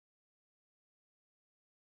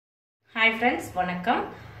Hi friends, வணக்கம்.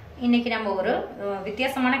 இன்னைக்கு நம்ம ஒரு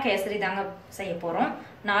வித்தியாசமான கேசரி தாங்க செய்ய போறோம்.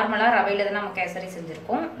 நார்மலா ரவையில தான் நம்ம கேசரி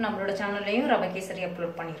செஞ்சிருக்கோம். நம்மளோட சேனல்லையும் ரவை கேசரி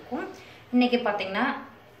அப்லோட் பண்ணிருக்கோம். இன்னைக்கு பாத்தீங்கன்னா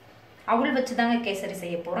அவல் வச்சு தாங்க கேசரி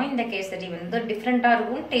செய்ய போறோம். இந்த கேசரி வந்து டிஃபரண்டா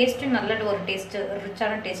இருக்கும். டேஸ்ட் நல்ல ஒரு டேஸ்ட்,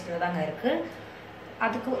 ரிச்சான டேஸ்ட்ல தாங்க இருக்கு.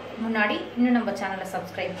 அதுக்கு முன்னாடி இன்னும் நம்ம சேனலை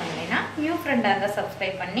சப்ஸ்கிரைப் பண்ணலைன்னா நியூ ஃப்ரெண்டா இருந்தா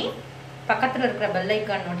சப்ஸ்கிரைப் பண்ணி பக்கத்துல இருக்கிற பெல்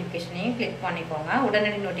ஐகான் நோட்டிஃபிகேஷனையும் கிளிக் பண்ணிக்கோங்க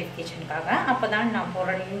உடனடி நோட்டிஃபிகேஷனுக்காக. அப்பதான் நான்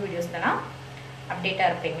போடுற நியூ வீடியோஸ்லாம் அப்டேட்டா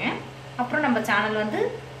இருப்பீங்க. அப்புறம் நம்ம சேனல் வந்து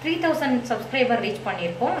 3000 சப்ஸ்கிரைபர் ரீச்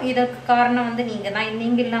பண்ணியிருக்கோம். இதற்கு காரணம் வந்து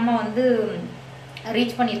நீங்க இல்லாம வந்து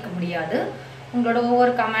ரீச் பண்ணியிருக்க முடியாது. உங்களோட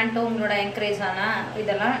ஒவ்வொரு கமெண்ட்டும் உங்களோட என்கரேஜ் ஆன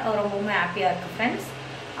இதெல்லாம் ரொம்பவுமே ஹாப்பியா இருக்கு ஃப்ரெண்ட்ஸ்.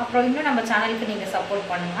 அப்புறம் இன்னும் நம்ம சேனலுக்கு நீங்க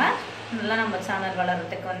சப்போர்ட் பண்ணுங்க. நல்லா நம்ம சேனல்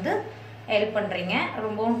வளர்றதுக்கு வந்து ஹெல்ப் பண்றீங்க.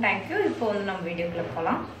 ரொம்பவும் தேங்க்யூ. இப்போ வந்து நம்ம வீடியோக்குள்ள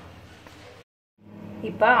போகலாம்.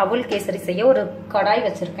 இப்போ அவல் கேசரி செய்ய ஒரு கடாய்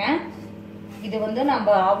வச்சிருக்கேன். இது வந்து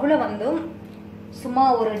நம்ம அவலை வந்து சும்மா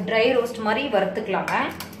ஒரு ட்ரை ரோஸ்ட் மாதிரி வறுத்துக்கலாங்க.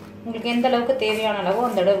 உங்களுக்கு எந்த அளவுக்கு தேவையான அளவோ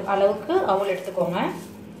அந்த அளவுக்கு அவல் எடுத்துக்கோங்க.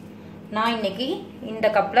 நான் இன்னைக்கு இந்த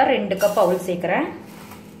கப்பில் 2 கப் அவல் சேர்க்குறேன்.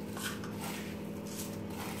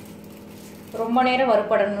 ரொம்ப நேரம்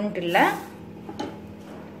வறுபடணும்ட்டு இல்லை,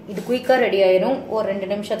 இது குயிக்காக ரெடி ஆயிடும். ஒரு 2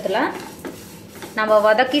 நிமிஷத்தில் நம்ம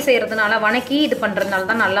வதக்கி செய்கிறதுனால வணக்கி இது பண்ணுறதுனால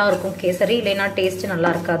தான் நல்லா இருக்கும் கேசரி, இல்லைன்னா டேஸ்ட் நல்லா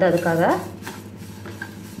இருக்காது. அதுக்காக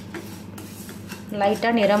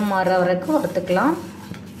லைட்டாக நிறம் மாற வரைக்கும் வறுத்துக்கலாம்.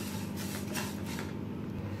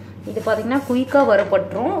 இது பார்த்தீங்கன்னா குயிக்காக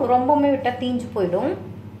வறுபட்டுரும், ரொம்பவுமே விட்டால் தீஞ்சு போயிடும்.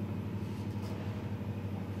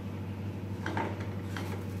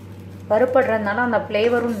 வறுபடுறதுனால அந்த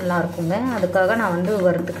ஃப்ளேவரும் நல்லா இருக்குங்க. அதுக்காக நான் வந்து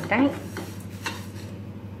வறுத்துக்கிட்டேன்.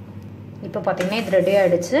 இப்போ பார்த்தீங்கன்னா இது ரெடி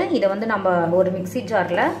ஆகிடுச்சு. இதை வந்து நம்ம ஒரு மிக்சி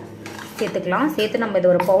ஜாரில் சேர்த்துக்கலாம். சேர்த்து நம்ம இது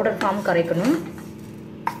ஒரு பவுடர் ஃபார்ம் கரைக்கணும்.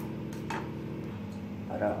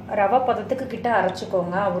 ரவை பதத்துக்கு கிட்ட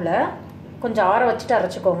அரைச்சிக்கோங்க. அவளை கொஞ்சம் ஆற வச்சுட்டு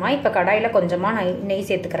அரைச்சிக்கோங்க. இப்போ கடாயில் கொஞ்சமாக நெய்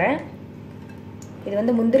சேர்த்துக்கிறேன். இது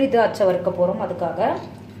வந்து முந்திரி திராட்சை வறுக்க போகிறோம். அதுக்காக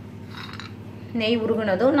நெய்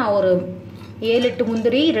உருகுனதும் நான் ஒரு 7-8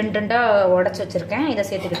 முந்திரி 2 உடச்சி வச்சுருக்கேன். இதை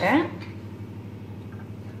சேர்த்துக்கிட்டேன்.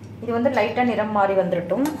 இது வந்து லைட்டாக நிறம் மாறி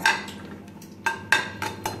வந்துடட்டும்.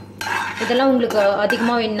 இதெல்லாம் உங்களுக்கு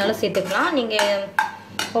அதிகமாக வேணுனாலும் சேர்த்துக்கலாம். நீங்கள்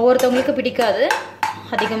ஒவ்வொருத்தவங்களுக்கு பிடிக்காது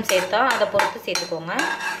அதிகம் சேர்த்தா, அதை பொறுத்து சேர்த்துக்கோங்க.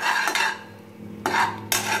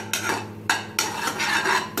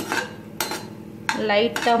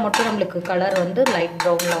 லைட்டாக மட்டும் நம்மளுக்கு கலர் வந்து லைட்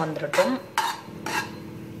ப்ரௌனில் வந்துடட்டும்.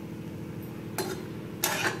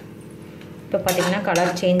 இப்போ பார்த்தீங்கன்னா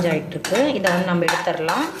கலர் சேஞ்ச் ஆகிட்டுருக்கு. இதை வந்து நம்ம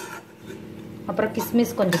எடுத்துடலாம். அப்புறம்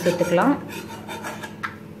கிஸ்மிஸ் கொஞ்சம் சேர்த்துக்கலாம்.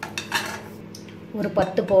 ஒரு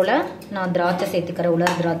 10 போல் நான் திராட்சை சேர்த்துக்கிறேன்,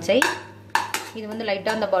 உலர் திராட்சை. இது வந்து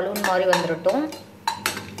லைட்டாக அந்த பலூன் மாதிரி வந்துடட்டும்.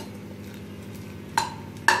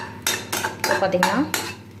 இப்போ பார்த்தீங்கன்னா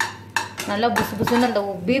நல்லா புசு புசுன்னு அந்த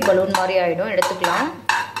உப்பி பலூன் மாதிரி ஆகிடும். எடுத்துக்கலாம்.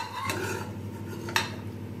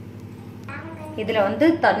 இதில் வந்து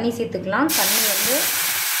தண்ணி சேர்த்துக்கலாம். தண்ணி வந்து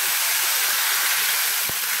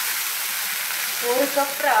ஒரு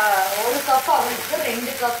கப் அவளுக்கு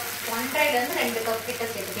 2 கப், 1.5 2 கப் கிட்ட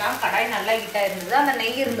சேர்த்துக்கலாம். கடாய் நல்லா ஹீட்டாக இருந்தது, அந்த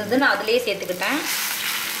நெய் இருந்தது, நான் அதுலேயே சேர்த்துக்கிட்டேன்.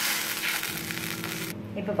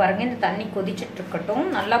 இப்போ பாருங்கள், இந்த தண்ணி கொதிச்சுட்டு இருக்கட்டும்.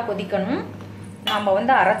 நல்லா கொதிக்கணும். நம்ம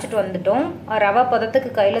வந்து அரைச்சிட்டு வந்துட்டோம். ரவை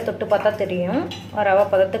பதத்துக்கு கையில் தொட்டு பார்த்தா தெரியும். ரவை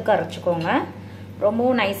பதத்துக்கு அரைச்சிக்கோங்க.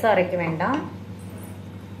 ரொம்பவும் நைஸாக அரைக்க வேண்டாம்.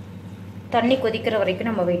 தண்ணி கொதிக்கிற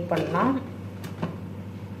வரைக்கும் நம்ம வெயிட் பண்ணலாம்.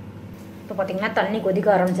 இப்போ பார்த்தீங்கன்னா தண்ணி கொதிக்க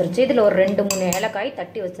ஆரம்பிச்சிருச்சு. இதில் ஒரு 2-3 ஏலக்காய்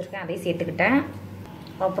தட்டி வச்சுருக்கேன், அதையும் சேர்த்துக்கிட்டேன்.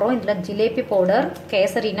 அப்புறம் இதில் ஜிலேபி பவுடர்,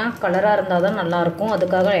 கேசரினா கலராக இருந்தால் தான் நல்லாயிருக்கும்,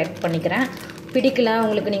 அதுக்காக ஆட் பண்ணிக்கிறேன். பிடிக்கல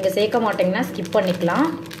உங்களுக்கு, நீங்கள் சேர்க்க மாட்டிங்கன்னா ஸ்கிப் பண்ணிக்கலாம்.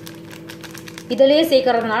 இதிலேயே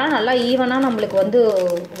சேர்க்கறதுனால நல்லா ஈவனாக நம்மளுக்கு வந்து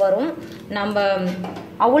வரும். நம்ம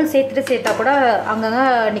அவல் சேர்த்தா கூட அங்கங்கே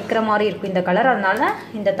நிற்கிற மாதிரி இருக்கும் இந்த கலர், அதனால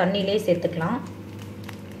இந்த தண்ணியிலே சேர்த்துக்கலாம்.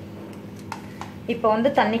 இப்போ வந்து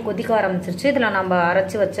தண்ணி கொதிக்க ஆரம்பிச்சிருச்சு. இதில் நம்ம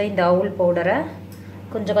அரைச்சி வச்ச இந்த அவல் பவுடரை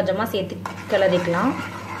கொஞ்சம் கொஞ்சமாக சேர்த்து கிளறிக்கலாம்.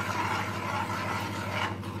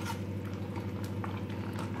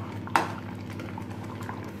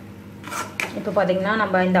 இப்போ பார்த்தீங்கன்னா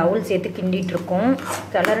நம்ம இந்த அவல் சேர்த்து கிண்டிகிட்டு இருக்கோம்.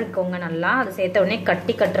 கிளறிக்கோங்க நல்லா. அது சேர்த்த உடனே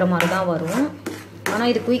கட்டி கட்டுற மாதிரி தான் வரும். ஆனால்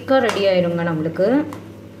இது குயிக்காக ரெடி ஆயிடுங்க நம்மளுக்கு.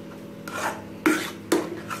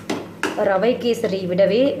 ரவை கேசரி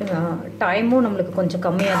விடவே டைமும் நம்மளுக்கு கொஞ்சம்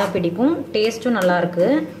கம்மியாக தான் பிடிக்கும். டேஸ்ட்டும் நல்லாயிருக்கு.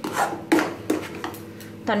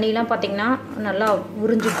 தண்ணிலாம் பார்த்திங்கன்னா நல்லா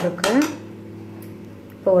உறிஞ்சிட்ருக்கு.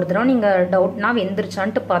 இப்போ ஒரு தடவை நீங்கள் டவுட்னா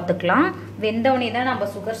வெந்துருச்சான்ட்டு பார்த்துக்கலாம். வெந்தவனே தான் நம்ம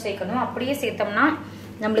சுகர் சேர்க்கணும். அப்படியே சேர்த்தோம்னா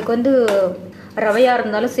நம்மளுக்கு வந்து ரவையாக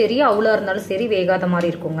இருந்தாலும் சரி, அவலாக இருந்தாலும் சரி வேகாத மாதிரி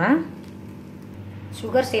இருக்குங்க.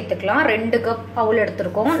 சுகர் சேர்த்துக்கலாம். 2 கப் அவல்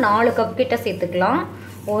எடுத்துருக்கோம். 4 கப் கிட்ட சேர்த்துக்கலாம்.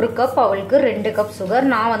 1 கப் அவளுக்கு 2 கப் சுகர்.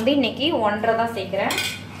 நான் வந்து இன்னைக்கு 1.5 தான் சேர்க்குறேன்.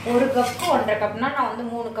 1 கப்புக்கு 1.5 கப்னா நான் வந்து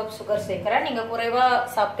 3 கப் சுகர் சேர்க்குறேன். நீங்கள் குறைவாக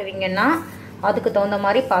சாப்பிட்டுவீங்கன்னா அதுக்கு தகுந்த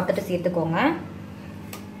மாதிரி பார்த்துட்டு சேர்த்துக்கோங்க.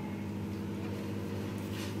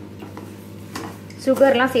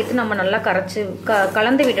 சுகர்லாம் சேர்த்து நம்ம நல்லா கரைச்சி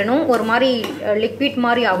கலந்து விடணும். ஒரு மாதிரி லிக்விட்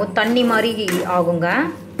மாதிரி ஆகும், தண்ணி மாதிரி ஆகுங்க.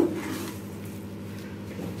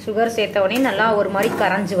 சுகர் சேர்த்த உடனே நல்லா ஒரு மாதிரி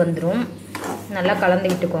கரைஞ்சி வந்துடும். நல்லா கலந்து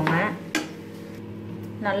விட்டுக்கோங்க.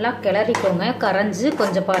 நல்லா கிளறிக்கோங்க. கரைஞ்சி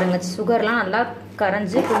கொஞ்சம் பாருங்கள், சுகர்லாம் நல்லா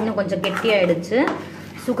கரைஞ்சி இன்னும் கொஞ்சம் கெட்டியாயிடுச்சு.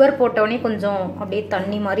 சுகர் போட்டவுடனே கொஞ்சம் அப்படியே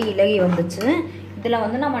தண்ணி மாதிரி இலகி வந்துச்சு. இதில்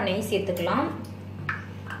வந்து நம்ம நெய் சேர்த்துக்கலாம்.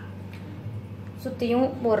 சுற்றியும்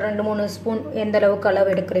ஒரு 2-3 ஸ்பூன் எந்த அளவுக்கு அளவு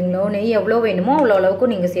எடுக்கிறீங்களோ, நெய் எவ்வளோ வேணுமோ அவ்வளோ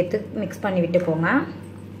அளவுக்கு நீங்கள் சேர்த்து மிக்ஸ் பண்ணி விட்டுக்கோங்க.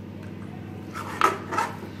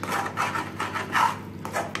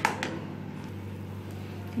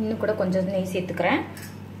 இன்னும் கூட கொஞ்சம் நெய் சேர்த்துக்கிறேன்.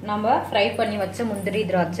 நம்ம ஃப்ரை பண்ணி வச்ச முந்திரி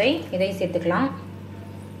திராட்சை இதை சேர்த்துக்கலாம்.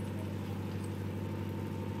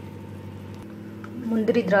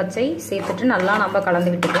 முந்திரி திராட்சை சேர்த்துட்டு நல்லா நம்ம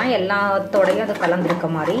கலந்து விட்டுக்கலாம். எல்லாத்தோடையும் அது கலந்துருக்க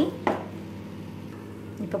மாதிரி.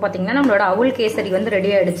 இப்போ பார்த்தீங்கன்னா நம்மளோட அவுல் கேசரி வந்து ரெடி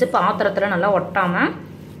ஆகிடுச்சு. பாத்திரத்தில் நல்லா ஒட்டாமல்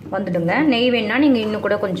வந்துடுங்க. நெய் வேணா நீங்கள் இன்னும்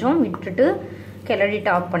கூட கொஞ்சம் விட்டுட்டு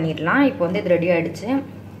கிளறிட்டு ஆஃப் பண்ணிடலாம். இப்போ வந்து இது ரெடி ஆகிடுச்சு.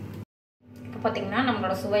 இப்போ பார்த்தீங்கன்னா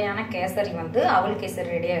நம்மளோட சுவையான கேசரி வந்து அவுல் கேசரி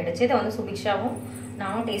ரெடி ஆகிடுச்சு. இதை வந்து சுபிக்ஷாவும்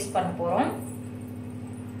நானும் டேஸ்ட் பண்ண போகிறோம்.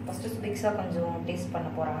 ஃபஸ்ட்டு சுபிக்ஷா கொஞ்சம் டேஸ்ட் பண்ண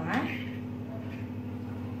போகிறாங்க.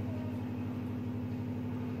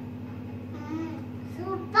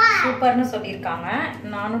 சூப்பர்னு சொல்லியிருக்காங்க.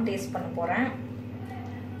 நானும் டேஸ்ட் பண்ண போகிறேன்.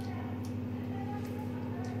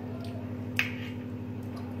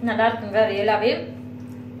 நல்லா இருக்குங்க. ரியலாகவே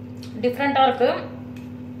டிஃப்ரெண்ட்டாக இருக்குது.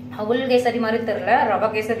 அவுல் கேசரி மாதிரி தெரியல, ரவா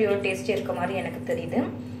கேசரியோட டேஸ்ட் இருக்க மாதிரி எனக்கு தெரியுது.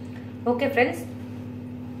 ஓகே ஃப்ரெண்ட்ஸ்,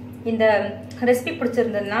 இந்த ரெசிபி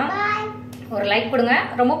பிடிச்சிருந்ததுன்னா ஒரு லைக் கொடுங்க.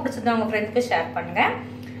 ரொம்ப பிடிச்சிருந்தா உங்கள் ஃப்ரெண்ட்ஸ்க்கு ஷேர் பண்ணுங்கள்.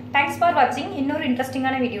 தேங்க்ஸ் ஃபார் வாட்சிங். இன்னொரு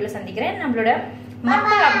இன்ட்ரெஸ்டிங்கான வீடியோவில் சந்திக்கிறேன். நம்மளோட மற்ற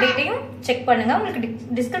அப்டேட்டையும் செக் பண்ணுங்கள். உங்களுக்கு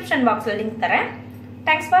டிஸ்கிரிப்ஷன் பாக்ஸில் லிங்க் தரேன்.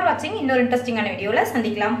 தேங்க்ஸ் ஃபார் வாட்சிங். இன்னொரு இன்ட்ரெஸ்டிங்கான வீடியோவில்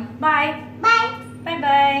சந்திக்கலாம். பாய் பாய் பாய்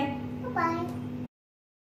பாய்.